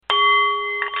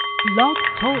Blog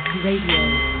Talk Radio.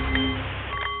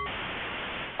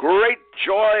 Great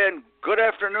joy and good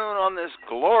afternoon on this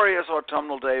glorious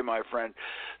autumnal day, my friend.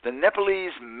 The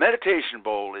Nepalese meditation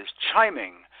bowl is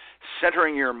chiming,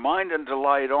 centering your mind and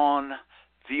delight on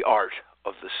the art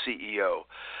of the CEO.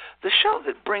 The show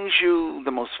that brings you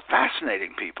the most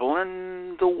fascinating people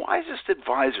and the wisest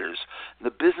advisors in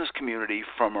the business community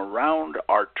from around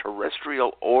our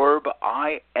terrestrial orb.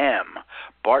 I am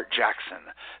Bart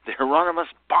Jackson, the Hieronymus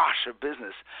Bosch of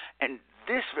business, and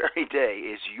this very day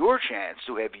is your chance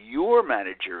to have your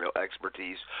managerial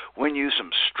expertise win you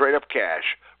some straight-up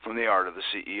cash from the art of the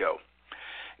CEO.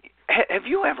 Have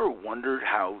you ever wondered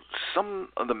how some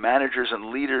of the managers and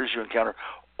leaders you encounter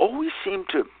always seem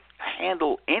to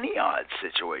handle any odd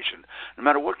situation, no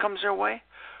matter what comes their way?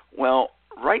 Well,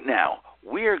 right now,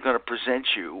 we are going to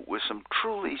present you with some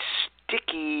truly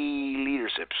sticky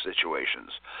leadership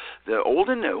situations, the old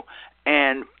and new,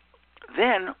 and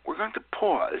then we're going to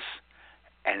pause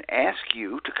and ask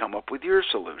you to come up with your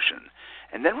solution.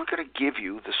 And then we're going to give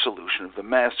you the solution of the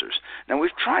masters. Now,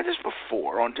 we've tried this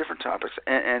before on different topics,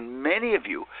 and many of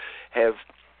you have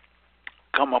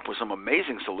come up with some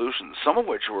amazing solutions, some of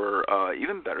which were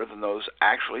even better than those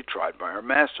actually tried by our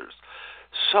masters.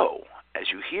 So, as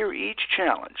you hear each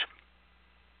challenge,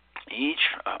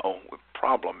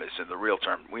 problem is in the real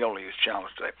term. We only use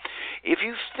challenge today. If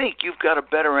you think you've got a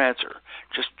better answer,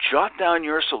 just jot down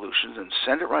your solutions and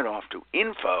send it right off to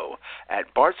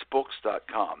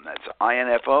info@bartsbooks.com. That's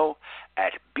info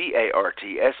at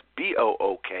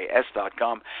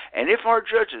bartsbooks.com. And if our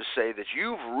judges say that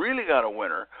you've really got a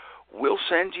winner, we'll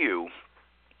send you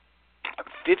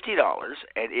 $50,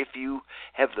 and if you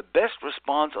have the best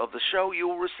response of the show, you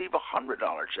will receive a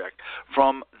 $100 check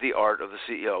from the Art of the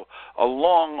CEO,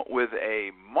 along with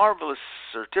a marvelous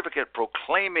certificate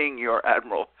proclaiming your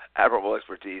admirable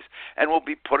expertise, and we'll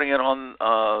be putting it on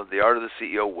the Art of the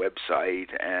CEO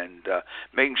website and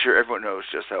making sure everyone knows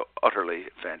just how utterly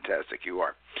fantastic you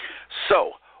are.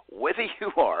 So, whether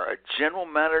you are a general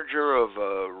manager of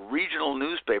a regional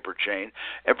newspaper chain,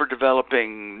 ever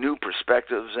developing new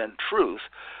perspectives and truth,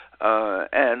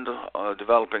 and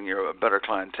developing your better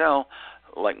clientele,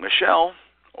 like Michelle,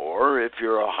 or if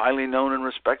you're a highly known and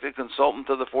respected consultant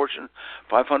to the Fortune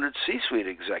 500 C-suite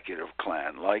executive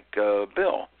clan, like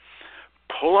Bill,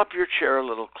 pull up your chair a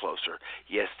little closer.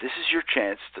 Yes, this is your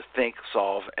chance to think,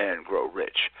 solve, and grow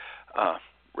richer.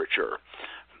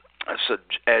 So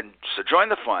join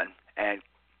the fun, and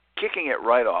kicking it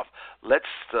right off, let's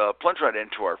plunge right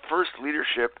into our first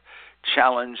leadership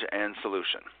challenge and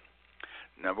solution.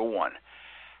 Number one,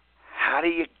 how do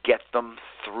you get them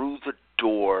through the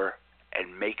door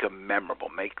and make them memorable,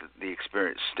 make the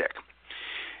experience stick?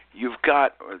 You've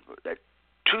got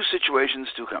two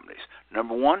situations, two companies.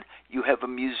 Number one, you have a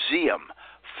museum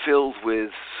filled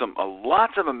with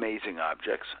lots of amazing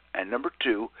objects, and number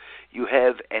two, you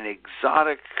have an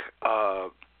exotic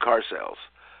car sales.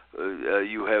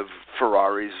 You have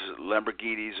Ferraris,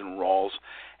 Lamborghinis, and Rolls,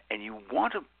 and you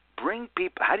want to bring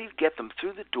people. How do you get them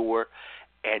through the door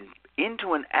and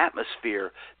into an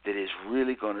atmosphere that is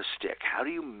really going to stick? How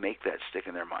do you make that stick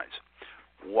in their minds?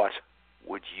 What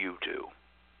would you do?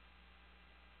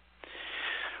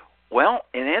 Well,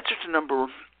 in answer to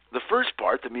the first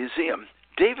part, the museum,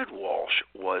 David Walsh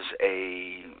was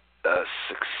a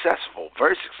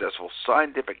very successful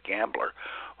scientific gambler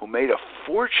who made a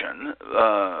fortune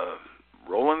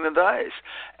rolling the dice.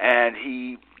 And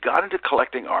he got into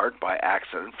collecting art by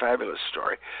accident, fabulous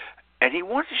story. And he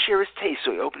wanted to share his taste,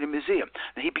 so he opened a museum.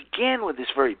 And he began with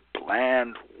this very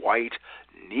bland, white,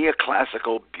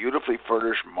 neoclassical, beautifully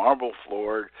furnished,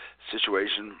 marble-floored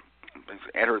situation.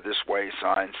 Enter this way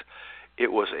signs.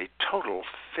 It was a total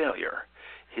failure.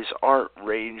 His art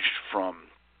ranged from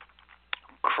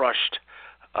crushed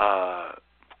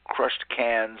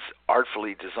cans,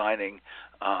 artfully designing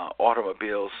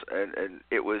automobiles, and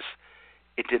it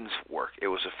didn't work. It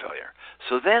was a failure.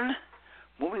 So then,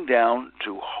 moving down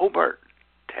to Hobart,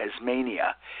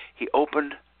 Tasmania, he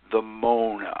opened the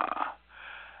Mona.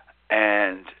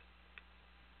 And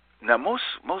now most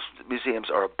museums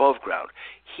are above ground.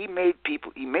 He makes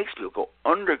people go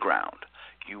underground.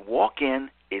 You walk in,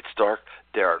 it's dark,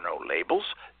 there are no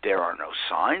labels, there are no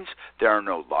signs, there are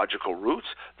no logical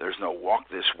routes, there's no walk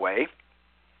this way.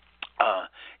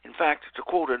 In fact, to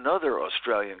quote another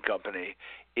Australian company,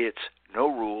 it's no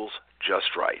rules,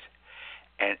 just right.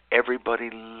 And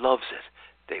everybody loves it.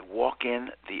 They walk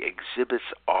in, the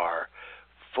exhibits are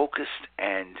focused,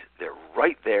 and they're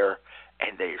right there,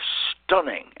 and they're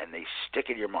stunning, and they stick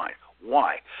in your mind.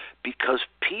 Why? Because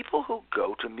people who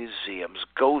go to museums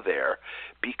go there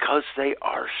because they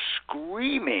are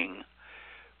screaming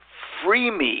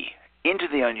free me into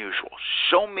the unusual.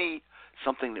 Show me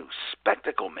something new.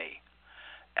 Spectacle me.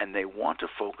 And they want to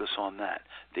focus on that.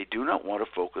 They do not want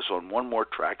to focus on one more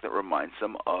track that reminds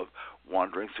them of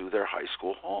wandering through their high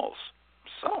school halls.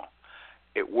 So,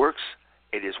 it works.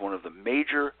 It is one of the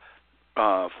major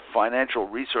financial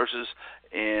resources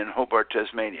in Hobart,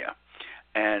 Tasmania.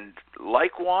 And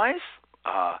likewise,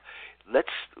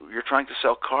 you're trying to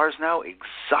sell cars now,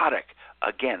 exotic,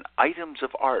 again, items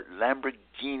of art,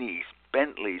 Lamborghinis,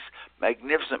 Bentleys,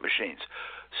 magnificent machines.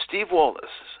 Steve Wallace,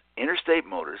 Interstate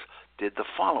Motors, did the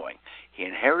following. He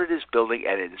inherited his building,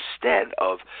 and instead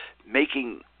of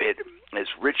making it as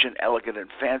rich and elegant and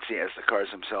fancy as the cars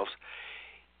themselves,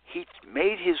 he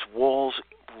made his walls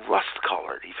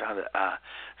rust-colored. He found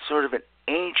sort of an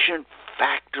ancient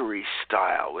factory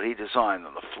style that he designed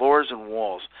on the floors and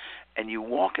walls, and you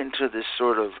walk into this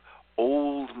sort of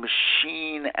old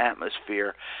machine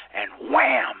atmosphere, and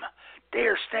wham! They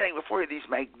are standing before you, these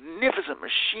magnificent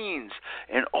machines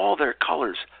in all their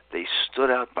colors. They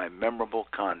stood out by memorable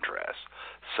contrast.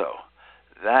 So,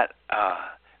 that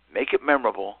make it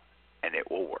memorable, and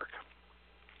it will work.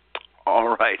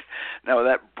 All right. Now, with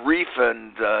that brief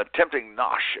and tempting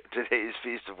nosh today's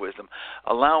Feast of Wisdom,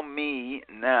 allow me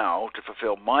now to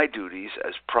fulfill my duties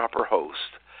as proper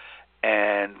host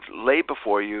and lay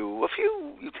before you a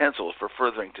few utensils for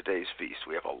furthering today's feast.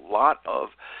 We have a lot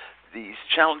of these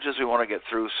challenges we want to get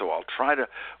through, so I'll try to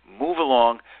move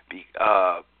along,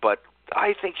 but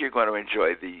I think you're going to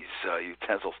enjoy these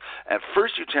utensils. And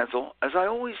first utensil, as I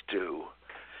always do,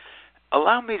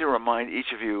 allow me to remind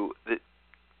each of you that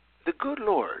the good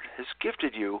Lord has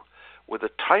gifted you with the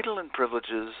title and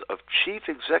privileges of Chief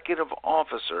Executive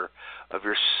Officer of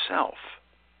yourself.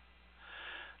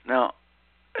 Now,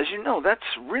 as you know,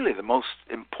 that's really the most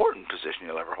important position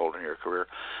you'll ever hold in your career.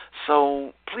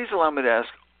 So please allow me to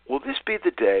ask, will this be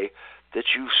the day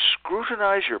that you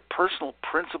scrutinize your personal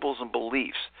principles and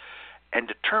beliefs and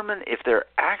determine if they're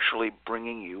actually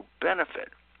bringing you benefit?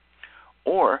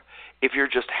 Or if you're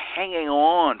just hanging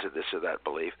on to this or that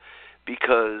belief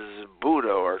because Buddha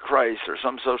or Christ or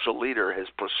some social leader has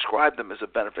prescribed them as a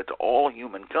benefit to all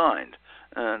humankind.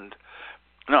 And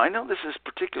now, I know this is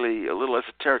particularly a little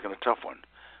esoteric and a tough one,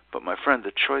 but my friend,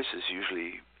 the choice is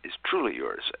truly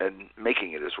yours, and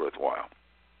making it is worthwhile.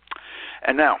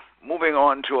 And now, moving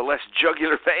on to a less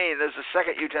jugular vein, as a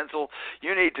second utensil,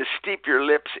 you need to steep your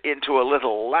lips into a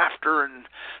little laughter, and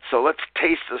so let's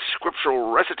taste the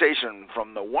scriptural recitation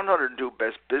from the 102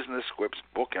 Best Business Quips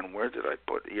book. And where did I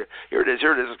put it? Here it is,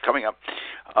 it's coming up.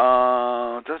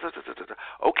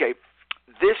 Okay,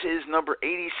 this is number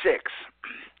 86.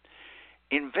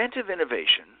 Inventive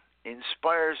innovation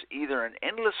inspires either an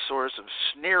endless source of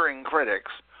sneering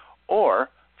critics or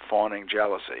fawning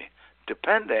jealousy,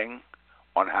 depending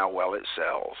on how well it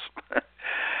sells.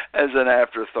 As an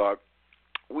afterthought,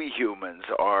 we humans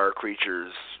are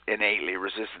creatures innately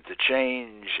resistant to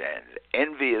change and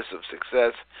envious of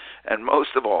success, and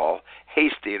most of all,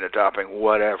 hasty in adopting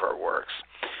whatever works.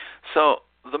 So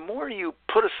the more you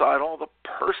put aside all the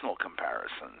personal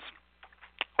comparisons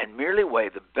and merely weigh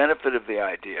the benefit of the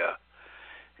idea,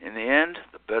 in the end,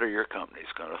 the better your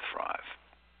company's going to thrive.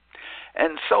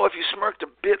 And so if you smirked a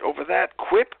bit over that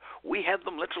quip, we have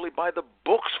them literally by the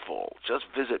books full. Just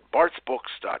visit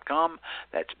bartsbooks.com,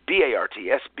 that's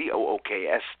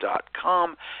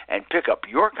BARTSBOOKS.com, and pick up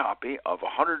your copy of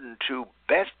 102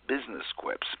 Best Business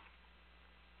Quips.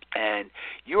 And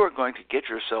you are going to get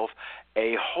yourself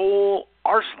a whole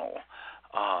arsenal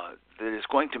that is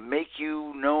going to make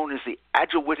you known as the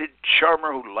agile-witted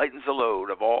charmer who lightens the load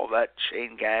of all that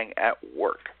chain gang at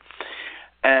work.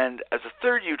 And as a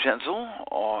third utensil,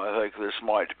 I think this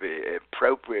might be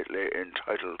appropriately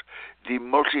entitled the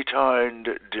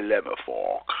multi-tined dilemma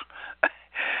fork,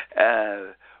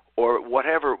 or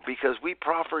whatever, because we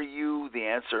proffer you the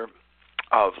answer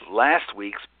of last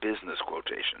week's business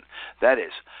quotation. That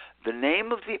is, the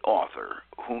name of the author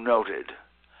who noted,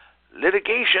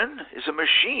 litigation is a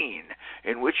machine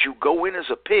in which you go in as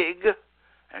a pig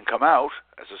and come out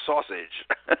as a sausage.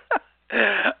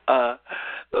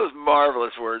 Those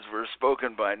marvelous words were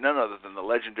spoken by none other than the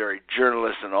legendary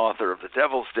journalist and author of the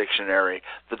Devil's Dictionary,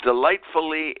 the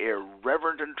delightfully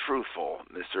irreverent and truthful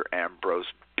Mr.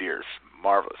 Ambrose beers.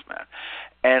 Marvelous, man.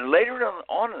 And later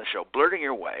on in the show, Blurting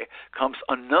Your Way, comes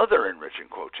another enriching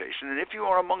quotation. And if you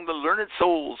are among the learned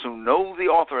souls who know the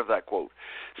author of that quote,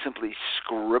 simply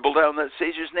scribble down that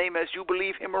sage's name as you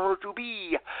believe him or her to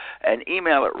be and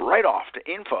email it right off to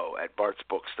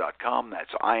info@bartsbooks.com.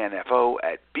 That's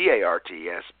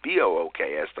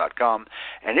info@bartsbooks.com.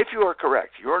 And if you are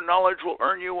correct, your knowledge will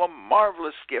earn you a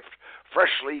marvelous gift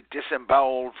freshly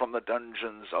disemboweled from the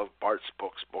dungeons of Bart's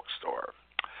Books bookstore.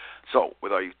 So,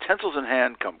 with our utensils in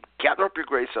hand, come gather up your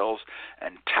gray cells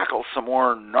and tackle some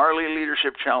more gnarly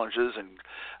leadership challenges and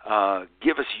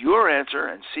give us your answer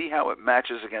and see how it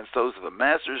matches against those of the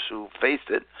masters who faced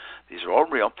it. These are all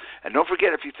real. And don't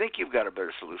forget, if you think you've got a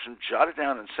better solution, jot it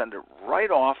down and send it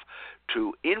right off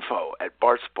to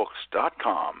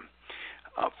info@bartsbooks.com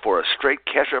for a straight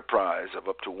cash-up prize of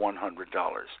up to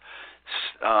 $100.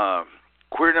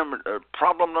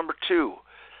 Problem number 2.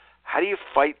 How do you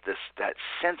fight that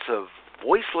sense of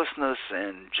voicelessness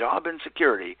and job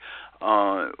insecurity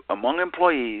among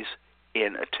employees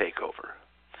in a takeover?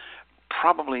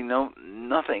 Probably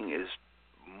nothing is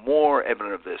more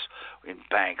evident of this in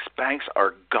banks. Banks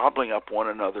are gobbling up one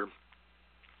another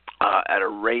at a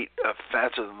rate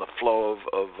faster than the flow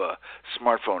of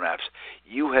smartphone apps.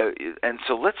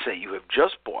 So let's say you have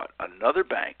just bought another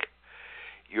bank.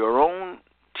 Your own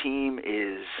team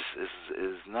is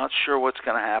not sure what's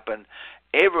going to happen.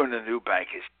 Everyone in the new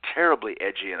bank is terribly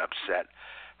edgy and upset.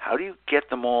 How do you get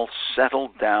them all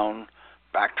settled down,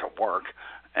 back to work,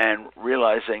 and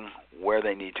realizing where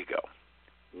they need to go?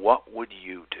 What would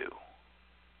you do?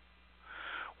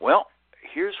 Well,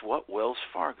 here's what Wells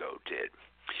Fargo did.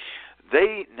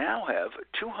 They now have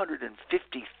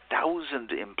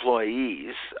 250,000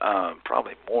 employees,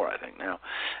 probably more, I think, now.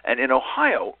 And in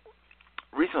Ohio,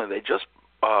 recently they just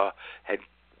had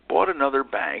bought another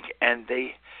bank, and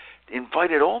they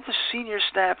invited all the senior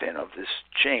staff in of this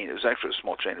chain. It was actually a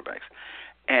small chain of banks.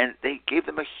 And they gave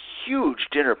them a huge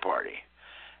dinner party.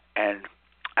 And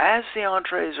as the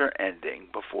entrees are ending,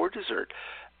 before dessert,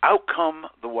 out come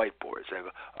the whiteboards. They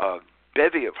have a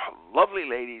bevy of lovely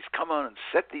ladies come on and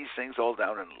set these things all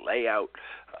down and lay out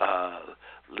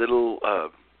little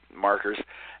markers.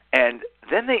 And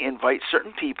then they invite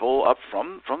certain people up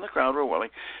from the crowd who are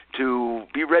willing to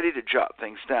be ready to jot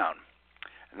things down.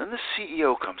 And then the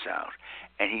CEO comes out,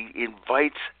 and he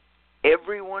invites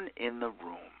everyone in the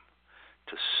room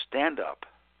to stand up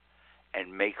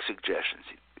and make suggestions.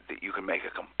 That you can make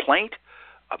a complaint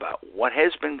about what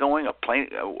has been going, a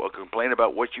complaint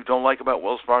about what you don't like about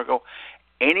Wells Fargo,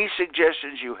 any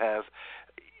suggestions you have.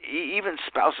 Even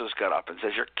spouses got up and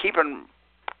says, "You're keeping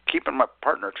my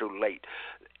partner too late."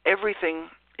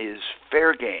 Everything is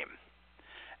fair game.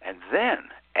 And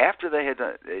then, after they had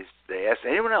done, they asked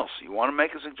anyone else, "You want to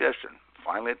make a suggestion?"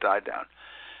 Finally, it died down.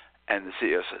 And the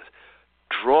CEO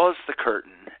draws the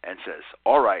curtain and says,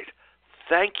 "All right,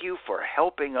 thank you for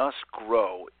helping us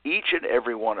grow, each and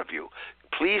every one of you.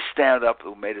 Please stand up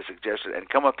who made a suggestion and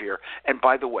come up here. And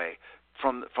by the way,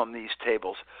 from these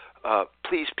tables,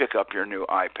 please pick up your new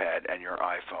iPad and your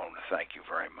iPhone. Thank you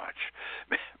very much."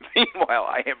 Meanwhile,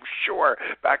 I am sure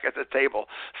back at the table,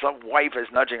 some wife is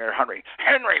nudging her Henry.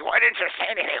 "Henry, why didn't you say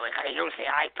anything? We're going to use the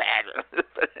iPad."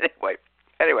 But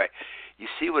anyway, you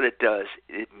see what it does?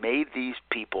 It made these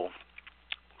people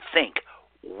think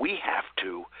we have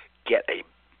to get a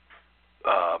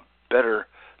better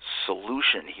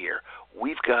solution here.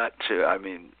 We've got to,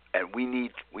 and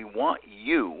we want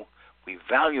you. We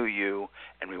value you,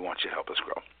 and we want you to help us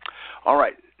grow. All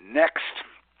right, next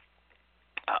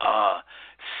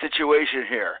situation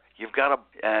here. You've got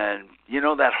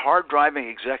that hard-driving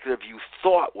executive you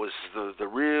thought was the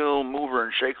real mover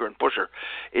and shaker and pusher.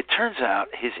 It turns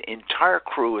out his entire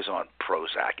crew is on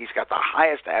Prozac. He's got the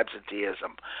highest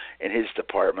absenteeism in his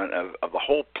department of the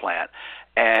whole plant,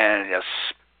 and a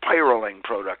spiraling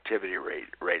productivity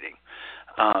rating.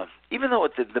 Even though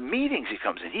at the meetings he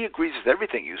comes in, he agrees with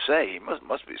everything you say. He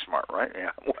must be smart, right?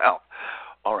 Yeah. Well,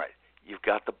 all right. You've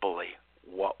got the bully.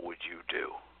 What would you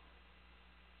do?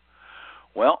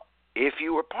 Well, if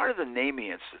you were part of the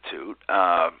NAMI Institute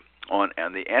and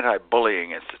the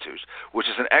Anti-Bullying Institute, which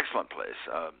is an excellent place,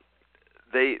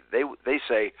 they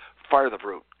say fire the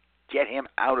brute, get him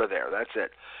out of there. That's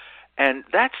it, and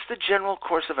that's the general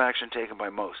course of action taken by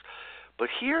most. But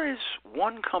here is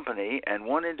one company and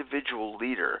one individual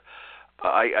leader.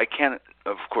 I can't,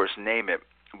 of course, name it,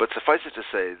 but suffice it to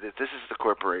say that this is the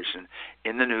corporation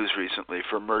in the news recently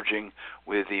for merging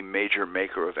with the major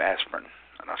maker of aspirin.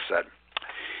 Enough said.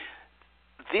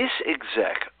 This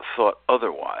exec thought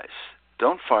otherwise.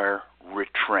 Don't fire,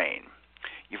 retrain.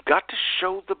 You've got to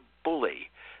show the bully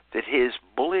that his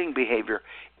bullying behavior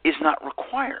is not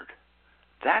required.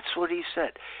 That's what he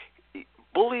said.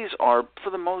 Bullies are, for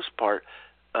the most part,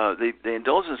 they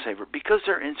indulge in behavior because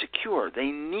they're insecure.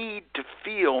 They need to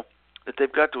feel that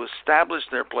they've got to establish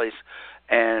their place,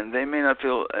 and they may not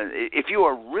feel. If you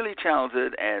are really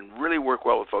talented and really work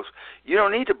well with folks, you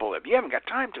don't need to bully them. You haven't got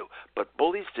time to, but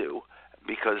bullies do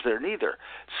because they're neither.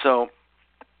 So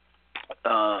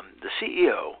the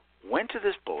CEO went to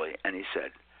this bully and he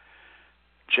said,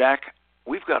 Jack,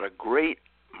 we've got a great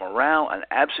morale and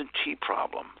absentee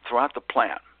problem throughout the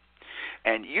plant,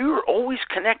 and you're always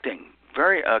connecting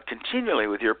very continually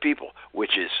with your people,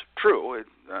 which is true in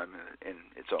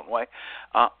its own way.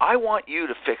 I want you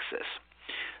to fix this.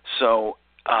 So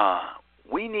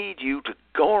we need you to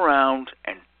go around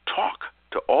and talk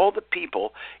to all the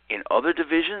people in other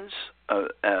divisions,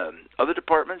 other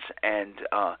departments, and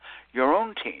your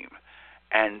own team.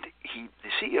 And the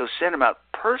CEO sent him out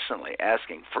personally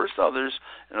asking first others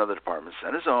in other departments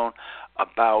and his own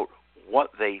about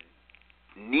what they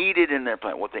needed in their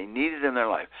plan, what they needed in their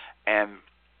life. And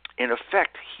in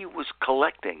effect, he was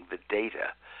collecting the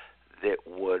data that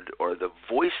would, or the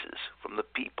voices from the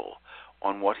people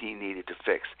on what he needed to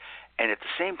fix. And at the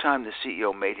same time, the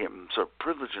CEO made him sort of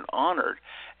privileged and honored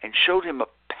and showed him a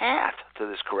path to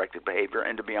this corrected behavior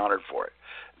and to be honored for it.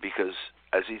 Because,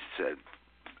 as he said,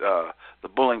 the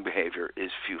bullying behavior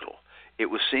is futile. It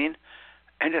was seen,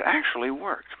 and it actually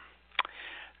worked.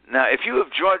 Now, if you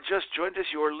have just joined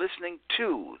us, you are listening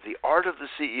to The Art of the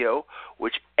CEO,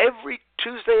 which every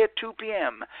Tuesday at 2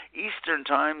 p.m. Eastern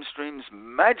Time streams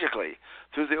magically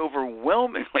through the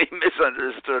overwhelmingly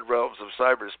misunderstood realms of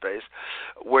cyberspace,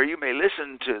 where you may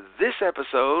listen to this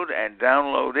episode and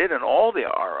download it and all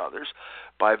our others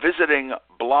by visiting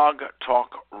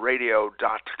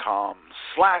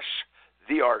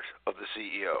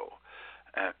blogtalkradio.com/theartoftheceo.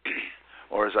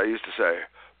 Or as I used to say,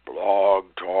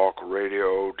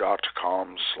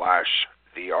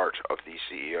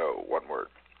 blogtalkradio.com/theartoftheceo, one word.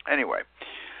 Anyway,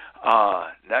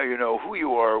 now you know who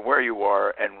you are, where you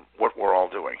are, and what we're all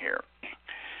doing here.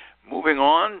 Moving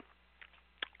on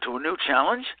to a new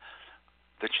challenge.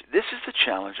 This is the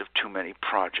challenge of too many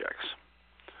projects.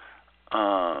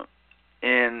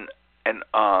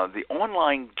 The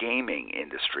online gaming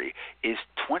industry is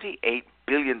 $28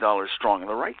 billion strong, and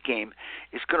the right game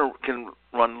can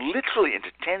run literally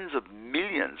into tens of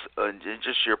millions in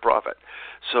just sheer profit.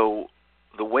 So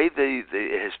the way the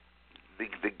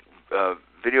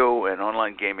video and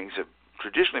online gamings have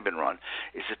traditionally been run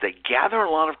is that they gather a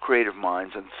lot of creative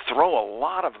minds and throw a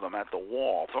lot of them at the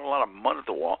wall, throw a lot of mud at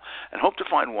the wall, and hope to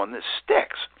find one that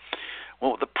sticks.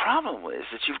 Well, the problem is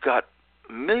that you've got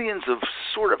millions of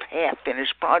sort of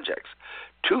half-finished projects.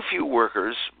 Too few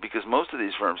workers, because most of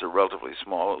these firms are relatively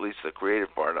small, at least the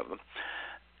creative part of them,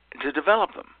 to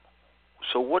develop them.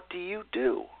 So what do you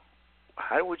do?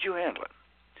 How would you handle it?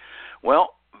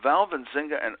 Well, Valve and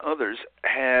Zynga and others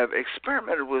have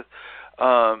experimented with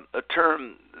a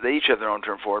term. They each have their own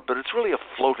term for it, but it's really a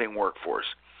floating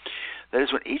workforce. That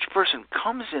is, when each person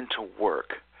comes into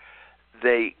work,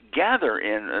 they gather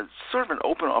in a sort of an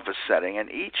open office setting,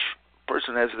 and each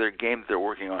person has their game that they're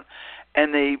working on,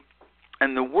 and the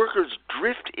workers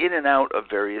drift in and out of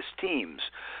various teams.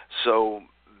 So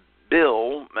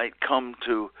Bill might come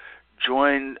to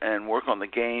join and work on the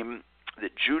game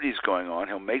that Judy's going on.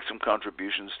 He'll make some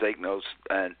contributions, take notes,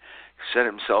 and set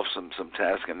himself some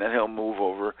task, and then he'll move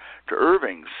over to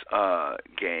Irving's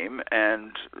game,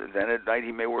 and then at night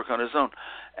he may work on his own.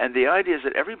 And the idea is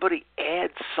that everybody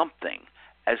adds something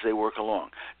as they work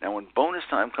along. Now, when bonus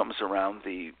time comes around,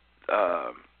 the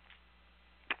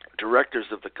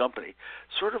directors of the company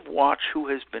sort of watch who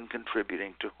has been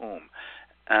contributing to whom,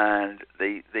 and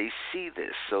they see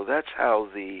this. So that's how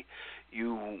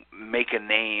you make a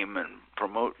name and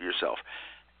promote yourself.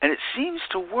 And it seems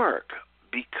to work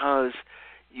because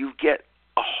you get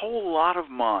a whole lot of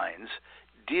minds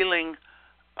dealing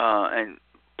and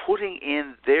putting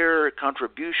in their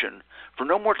contribution for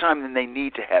no more time than they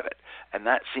need to have it. And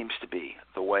that seems to be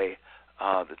the way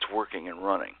that's working and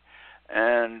running.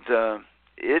 And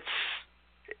it's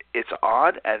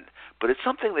odd, but it's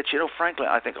something that, frankly,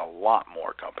 I think a lot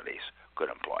more companies could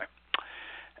employ.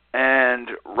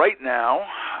 And right now,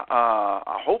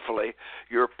 hopefully,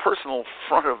 your personal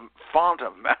font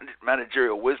of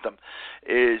managerial wisdom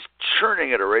is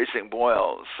churning at a racing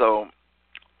boil. So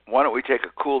why don't we take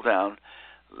a cool down?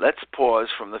 Let's pause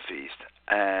from the feast,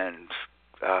 and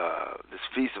this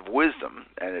feast of wisdom,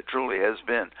 and it truly has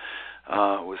been,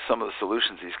 with some of the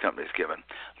solutions these companies given.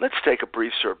 Let's take a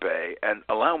brief survey and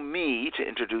allow me to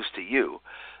introduce to you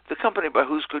the company by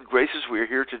whose good graces we are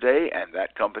here today, and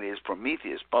that company is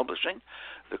Prometheus Publishing,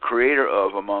 the creator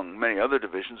of, among many other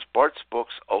divisions, Bart's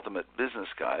Books, Ultimate Business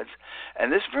Guides.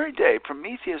 And this very day,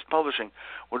 Prometheus Publishing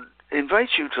would invite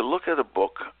you to look at a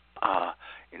book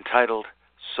entitled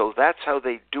So That's How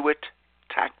They Do It,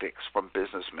 Tactics from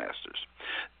Business Masters.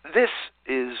 This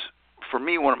is, for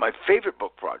me, one of my favorite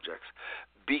book projects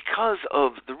because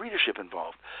of the readership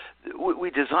involved. We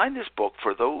designed this book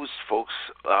for those folks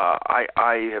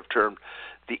I have termed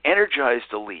the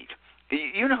energized elite.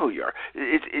 You know who you are.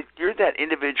 You're that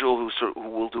individual who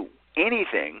will do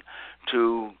anything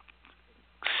to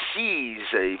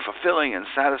seize a fulfilling and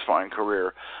satisfying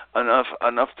career enough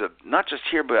to not just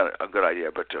hear about a good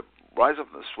idea, but to rise up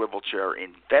in the swivel chair,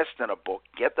 invest in a book,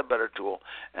 get the better tool,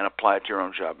 and apply it to your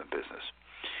own job and business.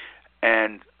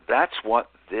 And that's what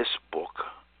this book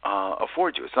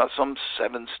affords you. It's not some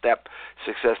 7-step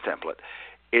success template.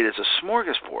 It is a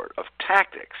smorgasbord of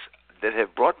tactics that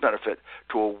have brought benefit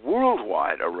to a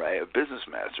worldwide array of business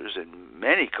masters in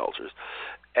many cultures.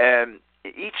 And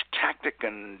each tactic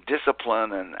and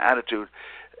discipline and attitude,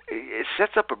 it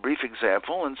sets up a brief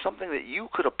example and something that you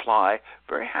could apply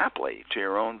very happily to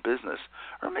your own business.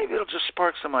 Or maybe it'll just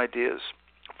spark some ideas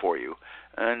for you,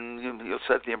 and you'll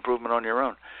set the improvement on your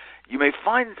own. You may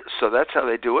find So That's How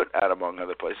They Do It at, among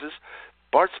other places,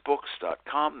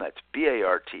 bartsbooks.com. That's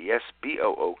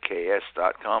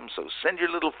BARTSBOOKS.com. So send your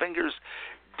little fingers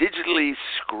digitally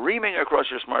screaming across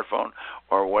your smartphone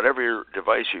or whatever your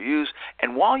device you use,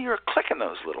 and while you're clicking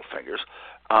those little fingers,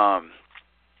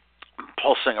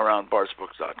 pulsing around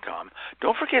bartsbooks.com,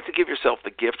 don't forget to give yourself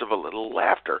the gift of a little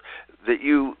laughter that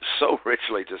you so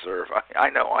richly deserve. I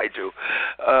know I do.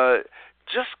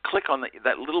 Just click on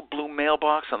that little blue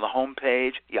mailbox on the home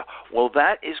page. Yeah, well,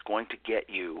 that is going to get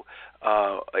you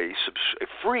a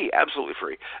free, absolutely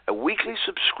free, a weekly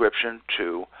subscription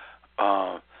to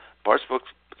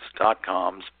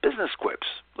bartsbooks.com's Business Quips,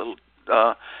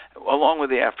 along with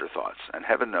the afterthoughts. And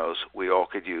heaven knows we all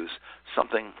could use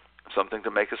something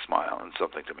to make us smile and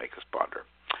something to make us ponder.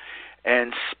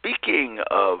 And speaking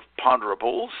of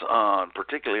ponderables,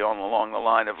 particularly along the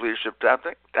line of leadership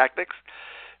tactics,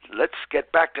 let's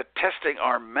get back to testing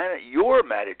your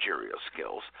managerial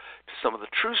skills to some of the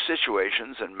true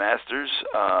situations and masters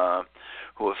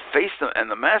who have faced them,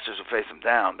 and the masters who face them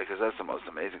down, because that's the most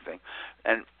amazing thing.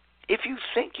 And if you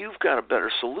think you've got a better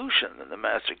solution than the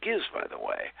master gives, by the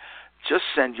way, just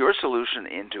send your solution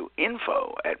into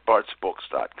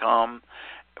info@bartsbooks.com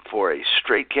for a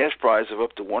straight cash prize of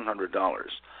up to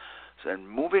 $100. And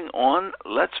moving on,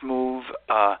 let's move.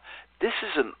 This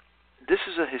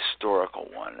is a historical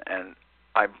one, and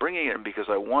I'm bringing it in because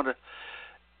I want to.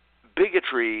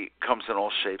 Bigotry comes in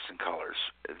all shapes and colors.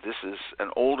 This is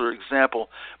an older example,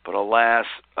 but alas,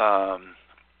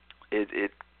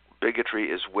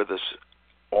 bigotry is with us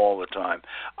all the time.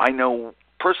 I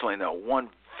personally know one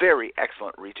very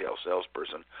excellent retail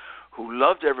salesperson who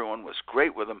loved everyone, was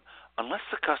great with them, unless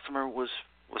the customer was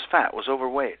fat, was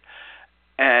overweight.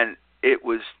 And it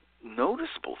was so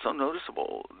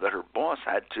noticeable that her boss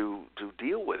had to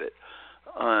deal with it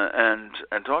and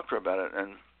talk to her about it.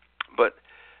 But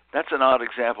that's an odd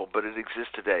example, but it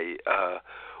exists today.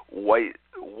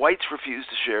 Whites refuse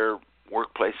to share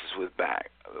workplaces with blacks.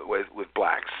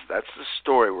 That's the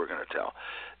story we're going to tell.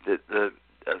 A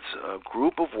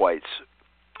group of whites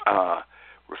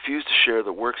refuse to share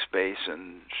the workspace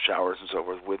and showers and so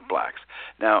forth with blacks.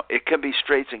 Now, it can be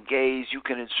straights and gays. You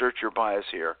can insert your bias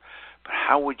here. But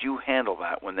how would you handle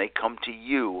that when they come to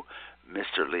you,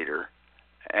 Mr. Leader,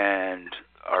 and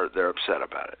they're upset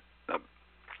about it?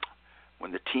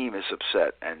 When the team is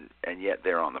upset and yet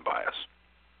they're on the bias.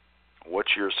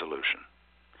 What's your solution?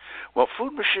 Well,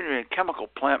 food machinery and chemical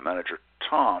plant manager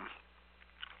Tom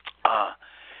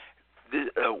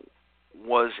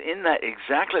was in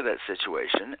exactly that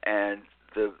situation, and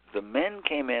the men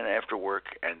came in after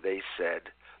work and they said,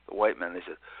 the white men, they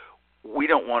said, we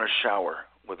don't want to shower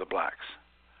with the blacks.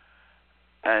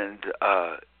 And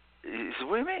he said,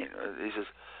 what do you mean? He says,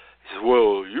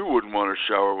 well, you wouldn't want to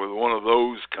shower with one of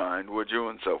those kind, would you?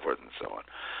 And so forth and so on.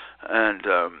 And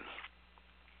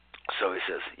so he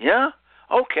says, yeah,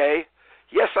 okay,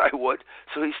 yes, I would.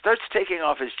 So he starts taking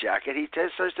off his jacket. He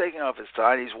starts taking off his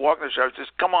tie. And he's walking the shower. He says,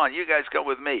 come on, you guys come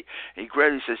with me. He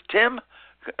says, Tim,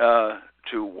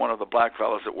 to one of the black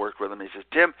fellows that worked with him. He says,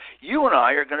 Tim, you and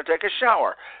I are going to take a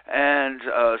shower. And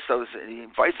so he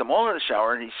invites them all in the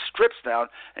shower, and he strips down,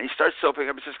 and he starts soaping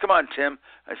up. He says, come on, Tim.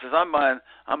 I says, I'm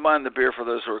buying the beer for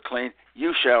those who are clean.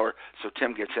 You shower. So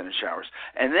Tim gets in and showers.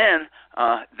 And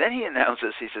then he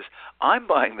announces, he says, I'm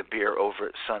buying the beer over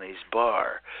at Sonny's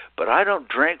Bar, but I don't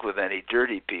drink with any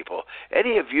dirty people.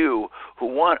 Any of you who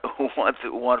want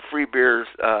free beers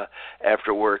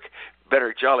after work,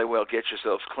 better jolly well get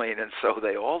yourselves clean. And so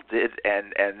they all did,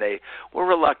 and they were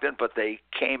reluctant, but they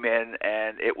came in,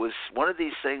 and it was one of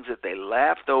these things that they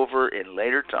laughed over in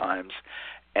later times,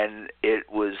 and it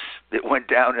went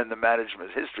down in the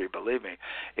management's history, believe me.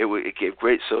 It gave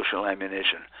great social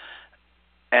ammunition.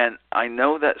 And I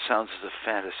know that sounds as a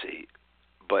fantasy,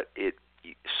 but it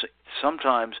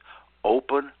sometimes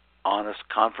open, honest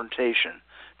confrontation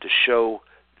to show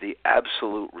the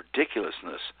absolute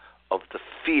ridiculousness of the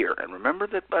fear. And remember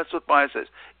that's what bias is.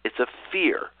 It's a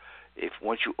fear. If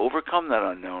once you overcome that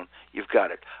unknown, you've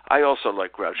got it. I also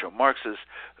like Groucho Marx's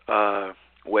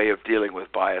way of dealing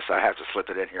with bias. I have to slip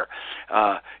it in here.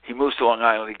 He moves to Long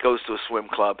Island. He goes to a swim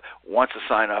club, wants to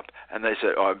sign up, and they say,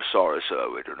 oh, I'm sorry, sir,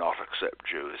 we do not accept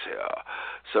Jews here.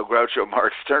 So Groucho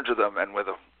Marx turned to them, and with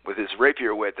his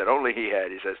rapier wit that only he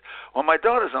had, he says, well, my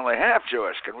daughter's only half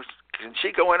Jewish. Can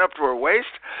she go in up to her waist?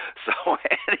 So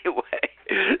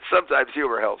anyway, sometimes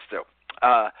humor helps too.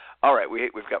 All right,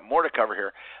 we've got more to cover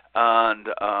here. And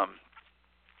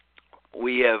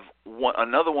we have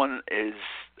another one is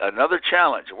another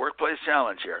challenge, a workplace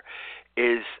challenge here,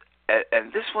 is,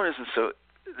 and this one isn't so.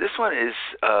 This one is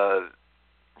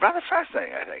rather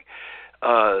fascinating, I think.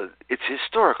 It's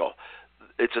historical.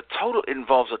 It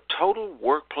involves a total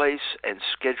workplace and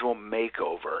schedule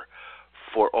makeover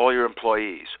for all your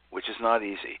employees, which is not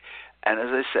easy. And as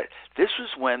I said, this was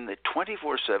when the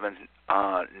 24/7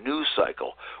 news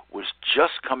cycle was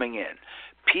just coming in.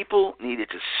 People needed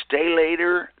to stay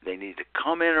later. They needed to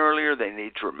come in earlier. They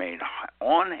needed to remain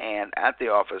on hand at the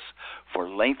office for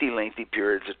lengthy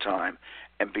periods of time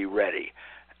and be ready.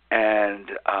 And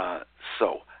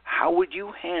so how would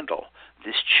you handle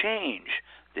this change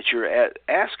that you're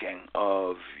asking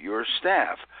of your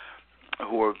staff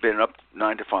who have been up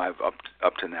 9 to 5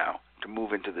 up to now to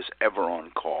move into this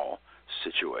ever-on-call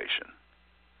situation?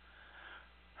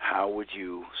 How would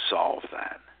you solve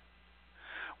that?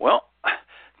 Well,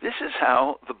 this is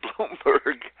how the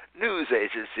Bloomberg News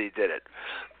Agency did it.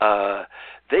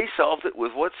 They solved it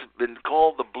with what's been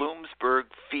called the Bloomsburg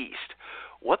Feast.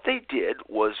 What they did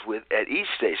was at each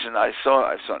station, I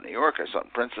saw it in New York, I saw it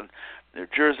in Princeton, New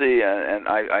Jersey, and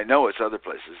I know it's other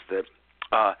places, that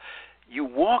you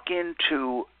walk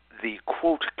into the,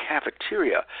 quote,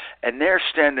 cafeteria, and there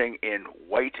standing in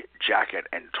white jacket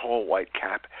and tall white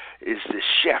cap is the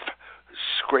chef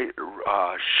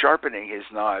sharpening his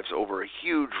knives over a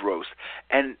huge roast.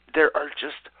 And there are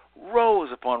just rows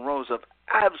upon rows of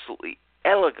absolutely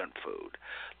elegant food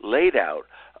laid out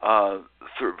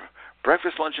through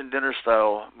breakfast, lunch, and dinner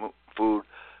style food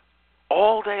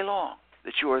all day long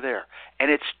that you are there.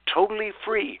 And it's totally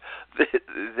free.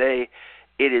 It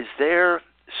is there.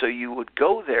 So you would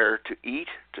go there to eat,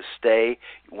 to stay.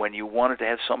 When you wanted to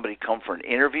have somebody come for an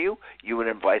interview, you would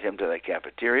invite him to the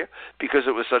cafeteria because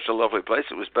it was such a lovely place.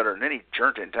 It was better than any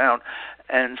joint in town.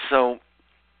 And so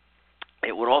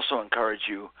it would also encourage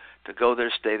you to go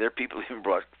there, stay there. People even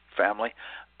brought family.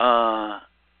 And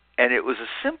it was a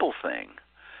simple thing,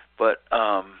 but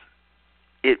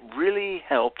it really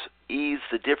helped ease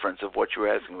the difference of what you were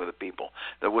asking with the people.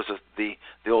 There was the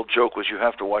old joke was you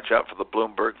have to watch out for the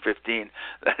Bloomberg 15.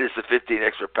 That is the 15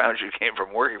 extra pounds you came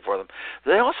from working for them.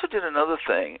 They also did another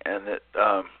thing, and that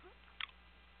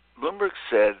Bloomberg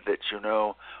said that,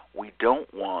 we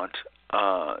don't want,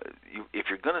 if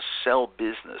you're going to sell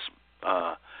business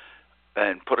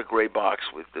and put a gray box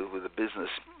with the business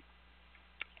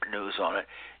news on it,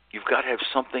 you've got to have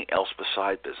something else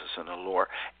beside business and allure.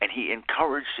 And he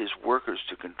encouraged his workers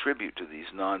to contribute to these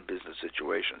non-business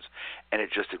situations, and it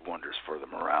just did wonders for the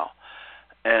morale.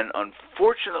 And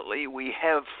unfortunately, we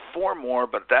have 4 more,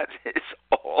 but that is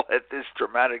all at this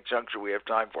dramatic juncture we have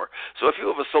time for. So if you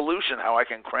have a solution how I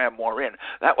can cram more in,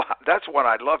 that's what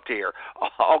I'd love to hear.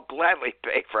 I'll gladly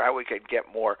pay for how we can get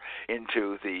more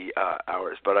into the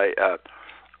hours. But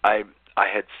I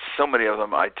had so many of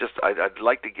them. I'd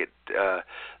like to get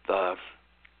the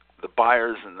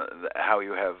buyers and how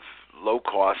you have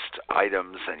low-cost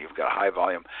items and you've got high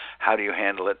volume. How do you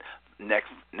handle it?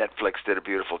 Netflix did a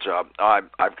beautiful job.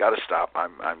 I've got to stop.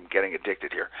 I'm getting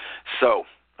addicted here. So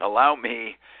allow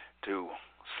me to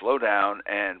slow down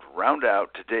and round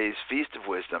out today's Feast of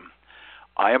Wisdom.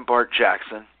 I am Bart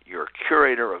Jackson, your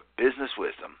curator of business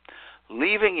wisdom,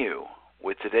 leaving you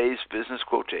with today's business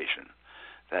quotation.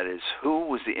 That is, who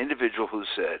was the individual who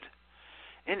said,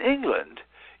 "In England,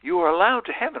 you are allowed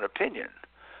to have an opinion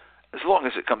as long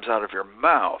as it comes out of your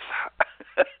mouth."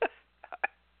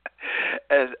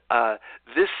 And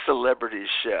this celebrity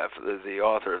chef, the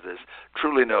author of this,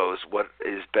 truly knows what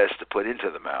is best to put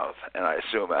into the mouth, and I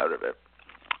assume out of it.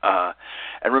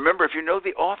 And remember, if you know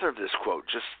the author of this quote,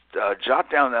 just jot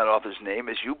down that author's name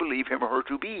as you believe him or her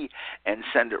to be and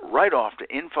send it right off to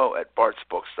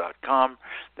info@bartsbooks.com.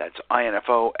 That's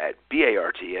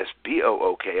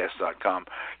info@bartsbooks.com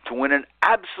to win an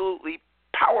absolutely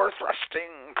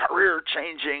power-thrusting,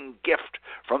 career-changing gift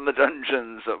from the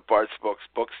dungeons of Bart's Books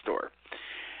bookstore.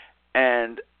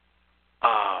 And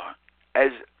by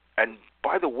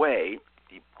the way,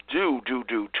 do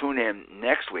tune in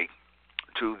next week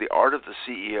to The Art of the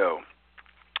CEO,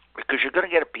 because you're going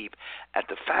to get a peep at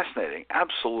the fascinating,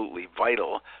 absolutely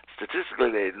vital,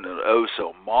 statistically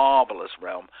so marvelous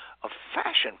realm of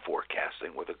fashion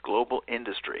forecasting with a global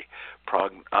industry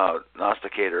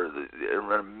prognosticator,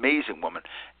 an amazing woman,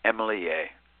 Emily Yeh.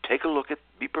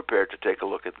 Be prepared to take a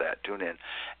look at that. Tune in.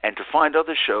 And to find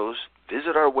other shows,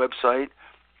 visit our website,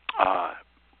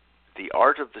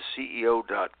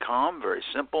 theartoftheceo.com, very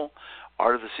simple,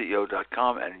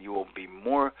 artoftheceo.com, and you'll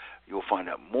find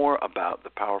out more about the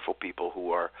powerful people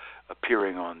who are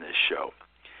appearing on this show.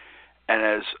 And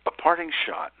as a parting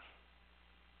shot,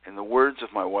 in the words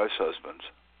of my wife's husband,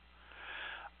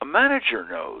 a manager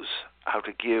knows how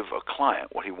to give a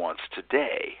client what he wants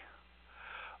today.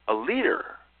 A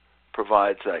leader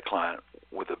provides that client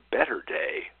with a better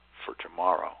day for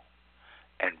tomorrow,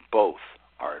 and both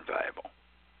are invaluable.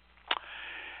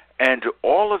 And to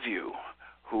all of you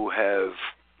who have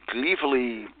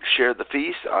gleefully shared the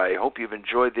feast, I hope you've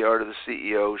enjoyed the Art of the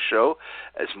CEO show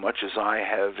as much as I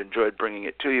have enjoyed bringing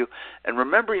it to you. And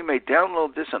remember, you may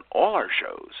download this and all our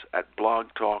shows at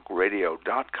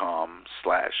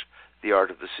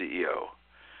blogtalkradio.com/theartoftheceo.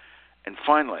 And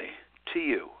finally, to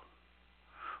you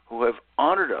who have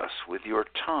honored us with your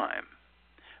time,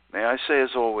 may I say,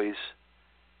 as always,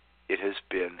 it has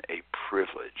been a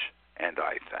privilege, and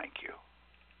I thank you.